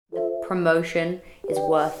promotion is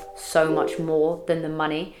worth so much more than the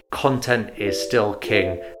money. Content is still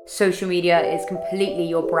king. Social media is completely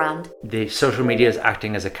your brand. The social media is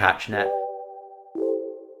acting as a catch net.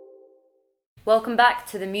 Welcome back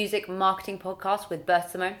to the Music Marketing Podcast with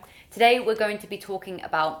Bertamo. Today we're going to be talking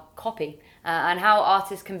about copy and how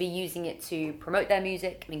artists can be using it to promote their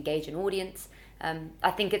music and engage an audience.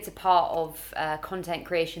 I think it's a part of content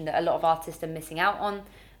creation that a lot of artists are missing out on.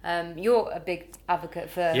 You're a big advocate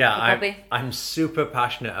for copy. I'm super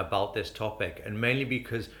passionate about this topic, and mainly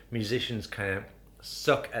because musicians kind of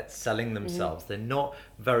suck at selling themselves. They're not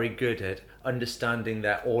very good at understanding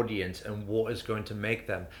their audience and what is going to make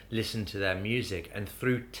them listen to their music. And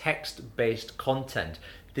through text-based content,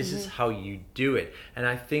 this is how you do it. And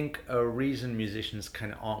I think a reason musicians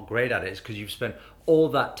kind of aren't great at it is because you've spent all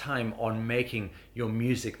that time on making your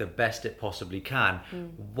music the best it possibly can.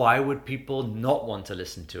 Why would people not want to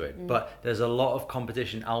listen to it? But there's a lot of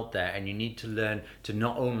competition out there, and you need to learn to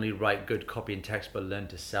not only write good copy and text, but learn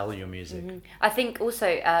to sell your music. I think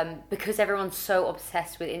also because everyone's so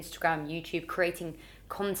obsessed with Instagram, YouTube, creating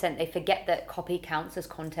content, they forget that copy counts as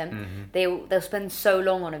content. They'll spend so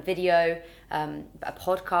long on a video, a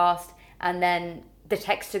podcast, and then the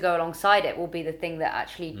text to go alongside it will be the thing that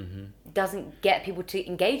actually doesn't get people to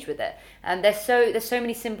engage with it. And there's so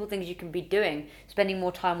many simple things you can be doing, spending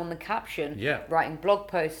more time on the caption, writing blog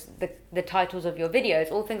posts, the titles of your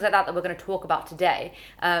videos, all things like that we're going to talk about today.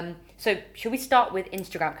 So should we start with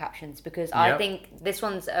Instagram captions? Because I think this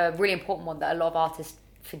one's a really important one that a lot of artists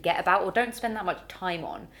forget about or don't spend that much time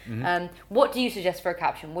on. What do you suggest for a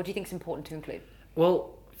caption? What do you think is important to include?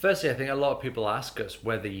 Well, firstly, I think a lot of people ask us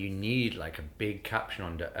whether you need like a big caption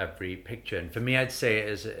under every picture. And for me, I'd say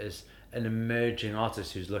as an emerging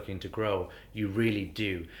artist who's looking to grow, you really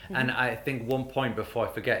do. And I think one point before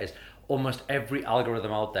I forget is almost every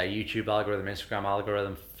algorithm out there, YouTube algorithm, Instagram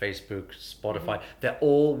algorithm, Facebook, Spotify, they're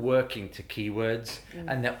all working to keywords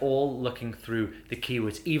and they're all looking through the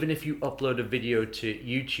keywords. Even if you upload a video to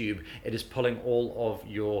YouTube, it is pulling all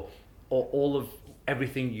of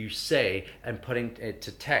everything you say and putting it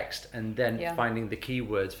to text and then finding the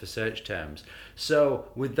keywords for search terms. So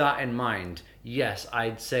with that in mind, yes,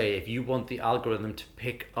 I'd say if you want the algorithm to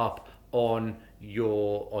pick up on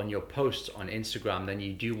your posts on Instagram, then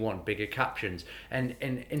you do want bigger captions. And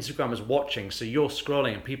Instagram is watching, so you're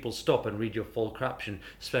scrolling and people stop and read your full caption,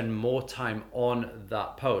 spend more time on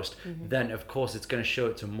that post, then of course it's going to show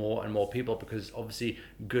it to more and more people because it's obviously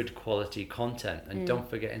good quality content. And don't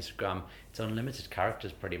forget Instagram, it's unlimited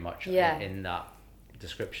characters pretty much in that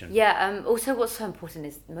description. Also what's so important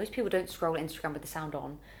is most people don't scroll Instagram with the sound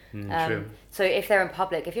on. True. So if they're in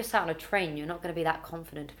public, if you're sat on a train, you're not going to be that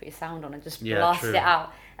confident to put your sound on and just blast it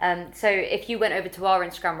out. So if you went over to our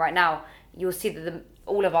Instagram right now, you'll see that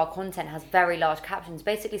all of our content has very large captions,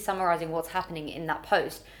 basically summarizing what's happening in that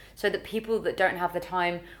post, so that people that don't have the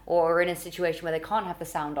time or are in a situation where they can't have the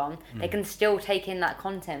sound on, they can still take in that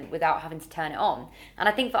content without having to turn it on. And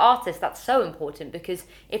I think for artists, that's so important because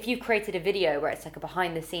if you've created a video where it's like a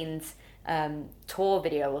behind the scenes tour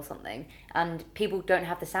video or something and people don't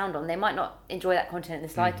have the sound on, they might not enjoy that content in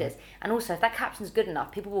the slightest. And also if that caption's good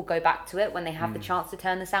enough, people will go back to it when they have the chance to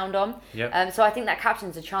turn the sound on. So I think that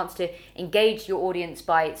caption's a chance to engage your audience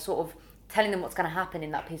by sort of telling them what's going to happen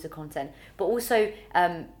in that piece of content, but also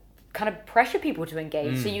kind of pressure people to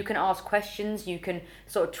engage. So you can ask questions, you can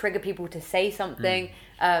sort of trigger people to say something.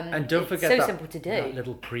 And don't forget so simple to do. That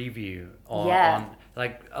little preview on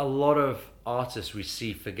like a lot of artists we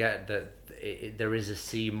see forget that there is a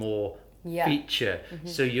see more feature.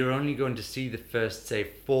 So you're only going to see the first, say,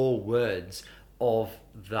 4 words of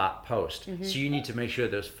that post. So you need to make sure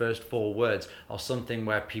those first 4 words are something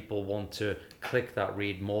where people want to click that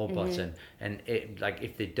read more button. And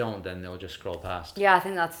if they don't, then they'll just scroll past. I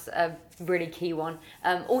think that's a really key one.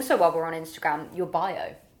 Also, while we're on Instagram, your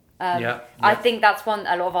bio. I think that's one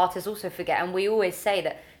a lot of artists also forget, and we always say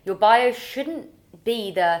that your bio shouldn't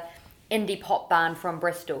be the indie pop band from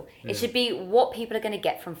Bristol. It should be what people are going to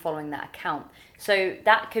get from following that account. So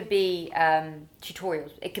that could be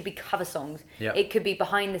tutorials, it could be cover songs, it could be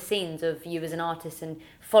behind the scenes of you as an artist and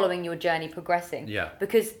following your journey progressing.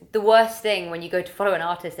 Because the worst thing when you go to follow an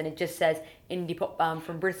artist and it just says indie pop band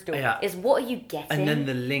from Bristol is what are you getting? And then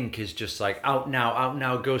the link is just like out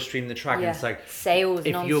now, go stream the track. And it's like sales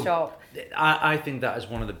non-stop. I think that is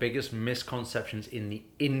one of the biggest misconceptions in the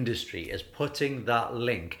industry, is putting that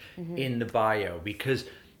link in the bio. Because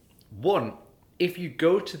one, if you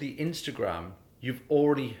go to the Instagram, you've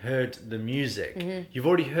already heard the music. You've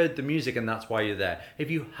already heard the music, and that's why you're there.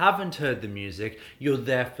 If you haven't heard the music, you're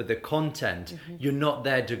there for the content. You're not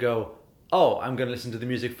there to go, oh, I'm going to listen to the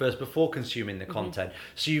music first before consuming the content.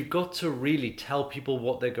 So you've got to really tell people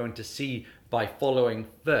what they're going to see by following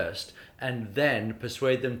first, and then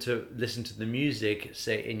persuade them to listen to the music,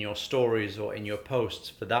 say in your stories or in your posts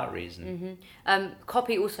for that reason.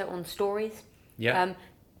 Copy also on stories. Yeah.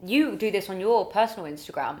 You do this on your personal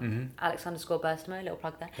Instagram, Alex_Burstamo, little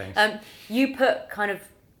plug there. Thanks. You put kind of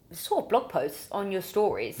sort of blog posts on your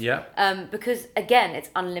stories. Yeah. Because again, it's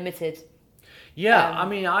unlimited. Yeah, I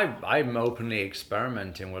mean, I'm openly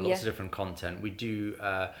experimenting with lots of different content.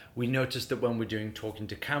 We noticed that when we're doing talking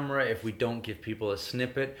to camera, if we don't give people a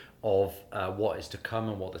snippet of what is to come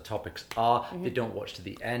and what the topics are, they don't watch to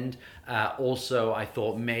the end. Also, I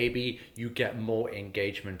thought maybe you get more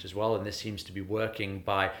engagement as well, and this seems to be working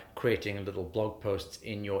by creating little blog posts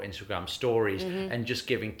in your Instagram stories and just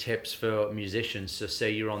giving tips for musicians. So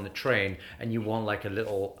say you're on the train and you want like a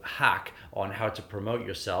little hack on how to promote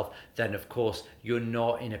yourself, then of course you're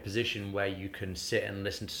not in a position where you can sit and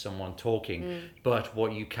listen to someone talking. But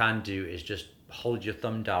what you can do is just hold your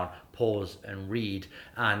thumb down, pause and read,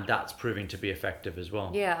 and that's proving to be effective as well.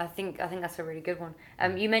 Yeah, I think that's a really good one.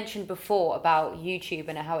 You mentioned before about YouTube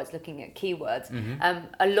and how it's looking at keywords.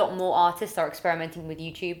 A lot more artists are experimenting with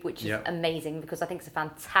YouTube, which is amazing, because I think it's a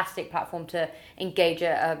fantastic platform to engage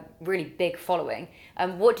a really big following.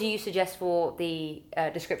 What do you suggest for the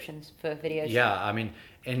descriptions for videos? Yeah, I mean,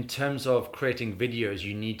 in terms of creating videos,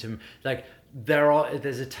 you need to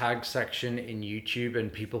there's a tag section in YouTube,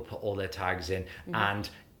 and people put all their tags in, and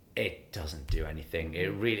it doesn't do anything.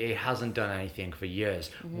 It hasn't done anything for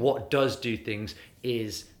years. What does do things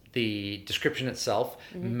is the description itself.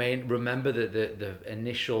 Remember that the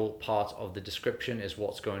initial part of the description is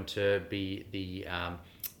what's going to be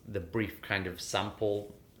the brief kind of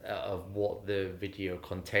sample of what the video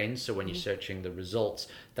contains. So when you're searching the results,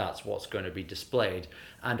 that's what's going to be displayed,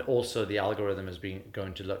 and also the algorithm is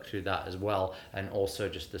going to look through that as well, and also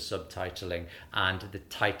just the subtitling and the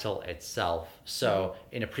title itself. So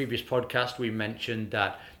in a previous podcast we mentioned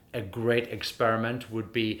that a great experiment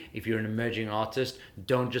would be, if you're an emerging artist,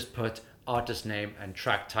 don't just put artist name and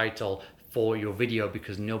track title for your video,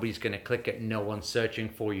 because nobody's going to click it, no one's searching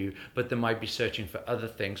for you, but they might be searching for other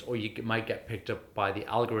things, or you might get picked up by the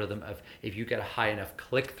algorithm if you get a high enough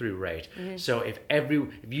click-through rate. So if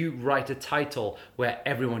you write a title where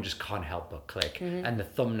everyone just can't help but click, and the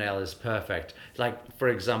thumbnail is perfect, like for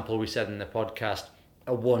example we said in the podcast,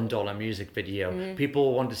 a $1 music video.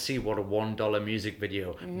 People want to see what a $1 music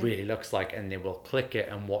video really looks like, and they will click it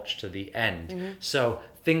and watch to the end. So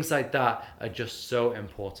things like that are just so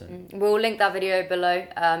important. We'll link that video below.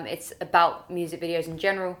 It's about music videos in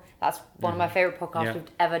general. That's one of my favorite podcasts we've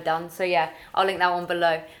ever done. So yeah, I'll link that one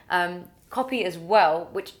below. Copy as well,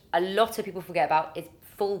 which a lot of people forget about, is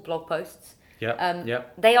full blog posts.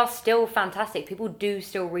 They are still fantastic. People do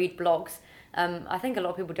still read blogs. I think a lot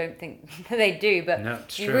of people don't think they do,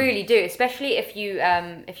 but you really do, especially if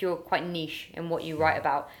you're quite niche in what you write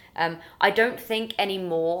about. I don't think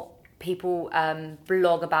anymore people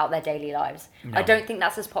blog about their daily lives. I don't think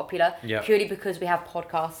that's as popular, purely because we have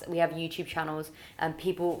podcasts, we have YouTube channels, and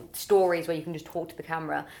stories where you can just talk to the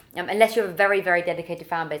camera. Unless you have a very, very dedicated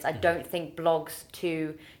fan base, I don't think blogs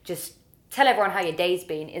to just tell everyone how your day's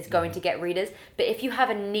been is going to get readers. But if you have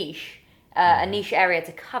a niche area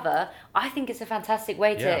to cover, I think it's a fantastic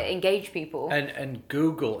way to engage people. And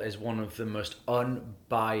Google is one of the most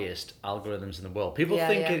unbiased algorithms in the world. People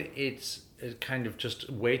think it's kind of just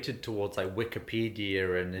weighted towards like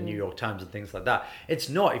Wikipedia and the New York Times and things like that. It's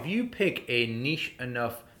not. If you pick a niche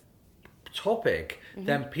enough topic,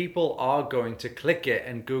 then people are going to click it,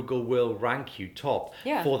 and Google will rank you top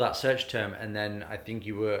for that search term. And then I think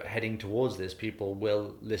you were heading towards this, people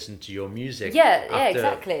will listen to your music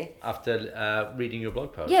exactly after reading your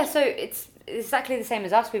blog post. So it's exactly the same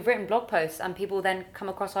as us. We've written blog posts, and people then come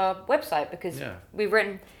across our website because we've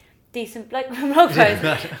written decent blog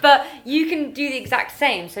posts. But you can do the exact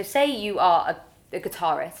same. So say you are a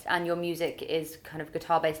guitarist and your music is kind of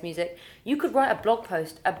guitar based music, you could write a blog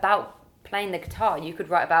post about playing the guitar. You could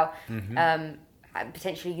write about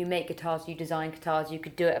potentially you make guitars, you design guitars. You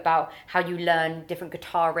could do it about how you learn different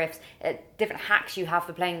guitar riffs, different hacks you have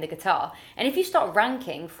for playing the guitar. And if you start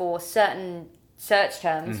ranking for certain search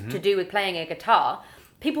terms to do with playing a guitar,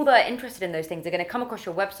 people that are interested in those things are going to come across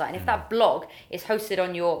your website. And if that blog is hosted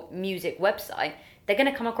on your music website, they're going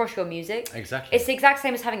to come across your music. Exactly. It's the exact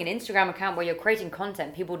same as having an Instagram account where you're creating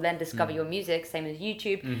content. People then discover your music, same as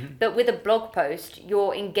YouTube. But with a blog post,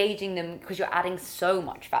 you're engaging them because you're adding so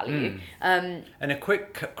much value. And a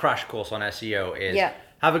quick crash course on SEO is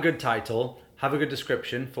have a good title, have a good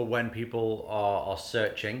description for when people are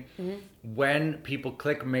searching. When people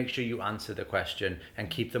click, make sure you answer the question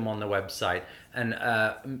and keep them on the website.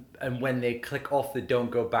 And when they click off, they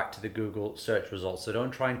don't go back to the Google search results. So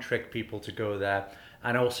don't try and trick people to go there.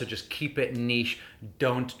 And also just keep it niche.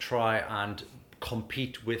 Don't try and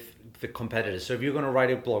compete with the competitors. So if you're going to write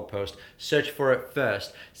a blog post, search for it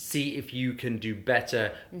first, see if you can do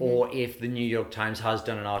better, or if the New York Times has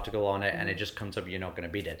done an article on it and it just comes up, you're not going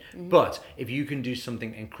to beat it. But if you can do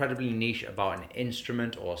something incredibly niche about an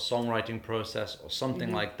instrument or a songwriting process or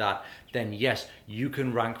something like that, then yes, you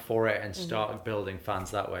can rank for it and start building fans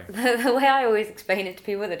that way. The way I always explain it to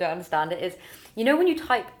people that don't understand it is, you know, when you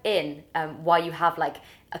type in why you have like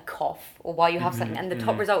a cough or why you have something, and the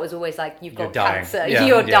top result is always like, you've got cancer,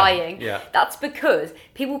 you're dying. That's because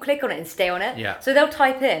people click on it and stay on it. So they'll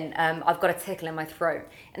type in, I've got a tickle in my throat,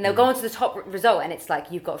 and they'll go on to the top result and it's like,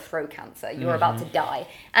 you've got throat cancer, you're about to die.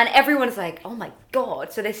 And everyone's like, oh my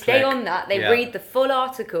God. So they stay on that, they read the full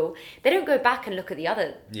article, they don't go back and look at the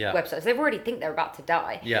other websites, they already think they're about to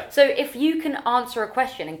die. So if you can answer a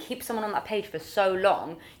question and keep someone on that page for so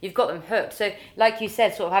long, you've got them hooked. So like you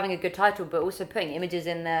said, sort of having a good title, but also putting images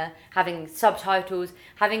in there, having subtitles,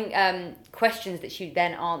 having questions that you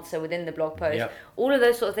then answer within the blog post. All of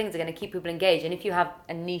those sort of things are going to keep people engaged. And if you have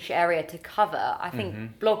a niche area to cover, I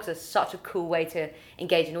think blogs are such a cool way to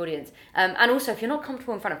engage an audience. And also, if you're not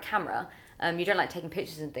comfortable in front of camera, you don't like taking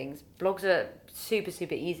pictures and things, blogs are super,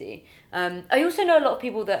 super easy. I also know a lot of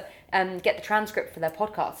people that get the transcript for their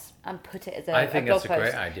podcasts and put it as a blog post. I think that's a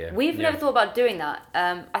great idea. We've never thought about doing that.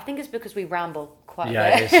 I think it's because we ramble quite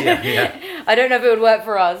a bit. It is, I don't know if it would work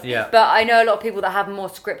for us, but I know a lot of people that have more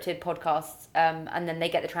scripted podcasts, and then they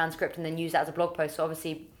get the transcript and then use that as a blog post. So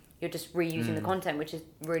obviously you're just reusing the content, which is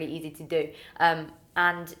really easy to do.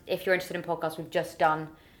 And if you're interested in podcasts, we've just done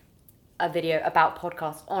a video about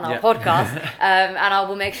podcasts on our podcast, and I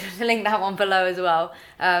will make sure to link that one below as well.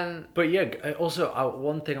 But yeah, also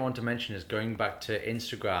one thing I want to mention is going back to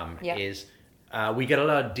Instagram is we get a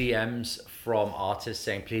lot of DMs from artists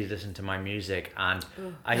saying, please listen to my music, and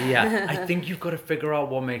I think you've got to figure out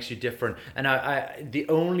what makes you different. And I the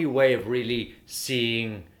only way of really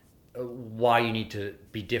seeing why you need to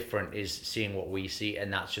be different is seeing what we see,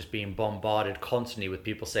 and that's just being bombarded constantly with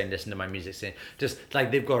people saying listen to my music, saying just like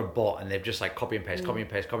they've got a bot and they've just like copy and paste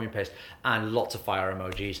and lots of fire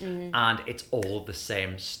emojis, and it's all the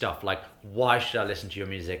same stuff. Like, why should I listen to your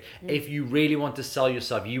music? If you really want to sell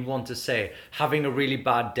yourself, you want to say having a really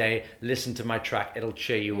bad day, listen to my track, it'll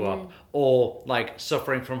cheer you up, or like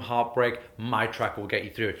suffering from heartbreak, my track will get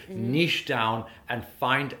you through it. Niche down and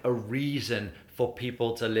find a reason for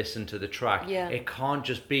people to listen to the track. It can't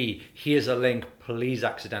just be, here's a link, please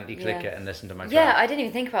accidentally click it and listen to my track. Yeah, I didn't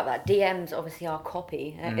even think about that. DMs obviously are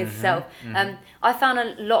copy itself. I found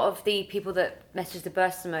a lot of the people that message the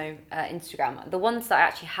Bursamo Instagram, the ones that I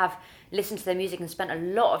actually have listened to their music and spent a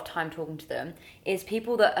lot of time talking to them, is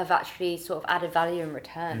people that have actually sort of added value in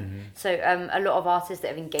return. So a lot of artists that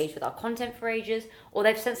have engaged with our content for ages, or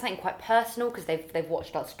they've sent something quite personal because they've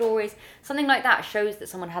watched our stories, something like that shows that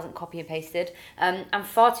someone hasn't copy and pasted. And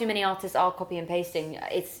far too many artists are copy and pasting.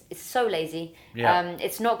 It's so lazy.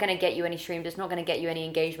 It's not going to get you any streams, it's not going to get you any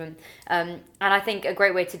engagement. And I think a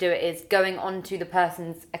great way to do it is going onto the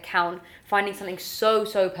person's account, finding something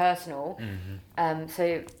so personal.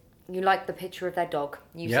 So you like the picture of their dog.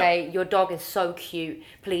 You say, your dog is so cute,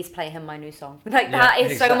 please play him my new song. Like, that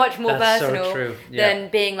is so much more personal than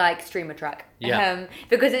being like, stream a track.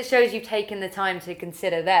 Because it shows you've taken the time to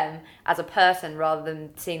consider them as a person rather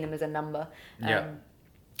than seeing them as a number. Have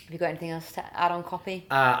you got anything else to add on copy?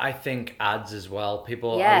 I think ads as well.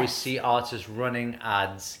 People always see artists running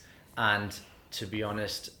ads, and to be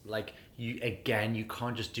honest, like, you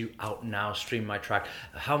can't just do out now, stream my track.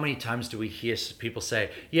 How many times do we hear people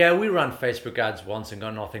say, yeah, we ran Facebook ads once and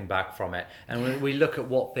got nothing back from it? And when we look at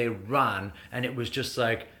what they ran, and it was just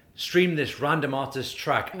like, stream this random artist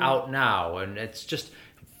track out now. And it's just,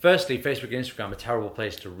 firstly, Facebook and Instagram are a terrible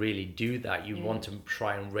place to really do that. You want to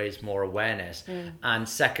try and raise more awareness. And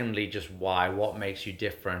secondly, just what makes you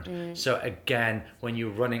different? So again, when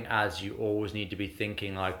you're running ads, you always need to be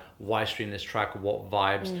thinking like, why stream this track? What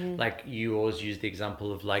vibes? Like, you always use the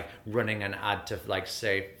example of like running an ad to like,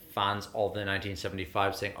 say, fans of the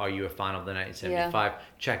 1975, saying, are you a fan of the 1975?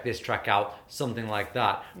 Check this track out. Something like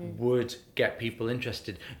that would get people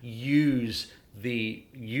interested. Use the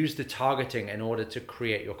targeting in order to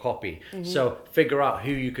create your copy. So figure out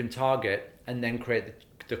who you can target and then create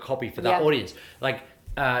the copy for that audience. Like,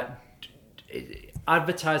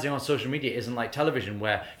 advertising on social media isn't like television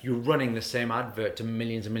where you're running the same advert to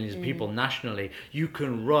millions and millions of people nationally. You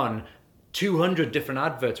can run 200 different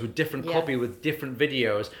adverts with different copy, with different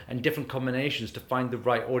videos and different combinations to find the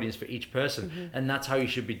right audience for each person. And that's how you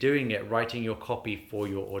should be doing it, writing your copy for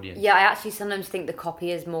your audience. Yeah, I actually sometimes think the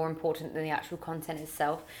copy is more important than the actual content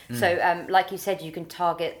itself. So like you said, you can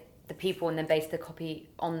target the people and then base the copy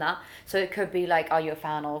on that. So it could be like, are you a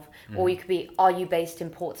fan of? Or you could be, are you based in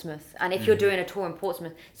Portsmouth? And if you're doing a tour in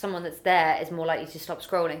Portsmouth, someone that's there is more likely to stop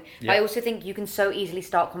scrolling. But I also think you can so easily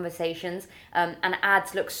start conversations, and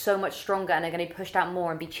ads look so much stronger and are going to be pushed out more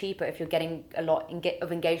and be cheaper if you're getting a lot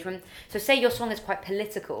of engagement. So say your song is quite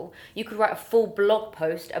political, you could write a full blog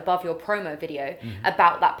post above your promo video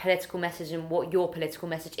about that political message and what your political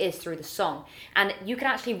message is through the song. And you can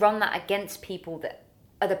actually run that against people that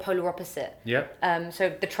are the polar opposite.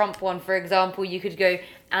 So the Trump one, for example, you could go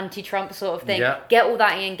anti-Trump sort of thing, get all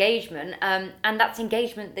that engagement, and that's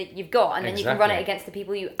engagement that you've got, and then you can run it against the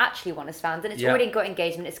people you actually want as fans, and it's already got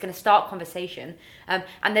engagement. It's going to start conversation,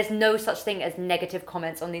 and there's no such thing as negative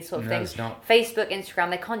comments on these sort of things. Facebook,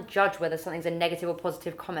 Instagram, they can't judge whether something's a negative or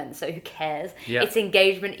positive comment, so who cares? It's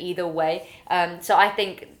engagement either way. So I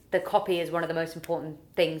think the copy is one of the most important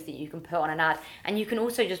things that you can put on an ad, and you can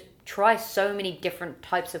also just try so many different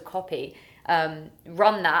types of copy,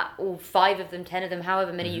 run that, all 5 of them, 10 of them,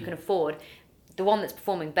 however many you can afford. The one that's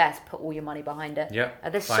performing best, put all your money behind it.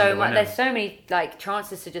 There's so many like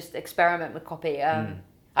chances to just experiment with copy.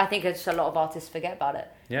 I think it's a lot of artists forget about it.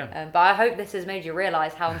 But I hope this has made you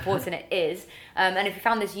realise how important it is. And if you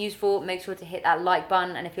found this useful, make sure to hit that like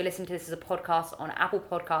button. And if you're listening to this as a podcast on Apple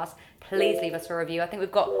Podcasts, please leave us a review. I think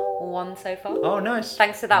we've got 1 so far. Oh, nice.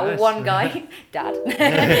 Thanks to that one guy, Dad.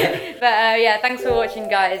 But thanks for watching,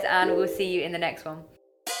 guys, and we'll see you in the next one.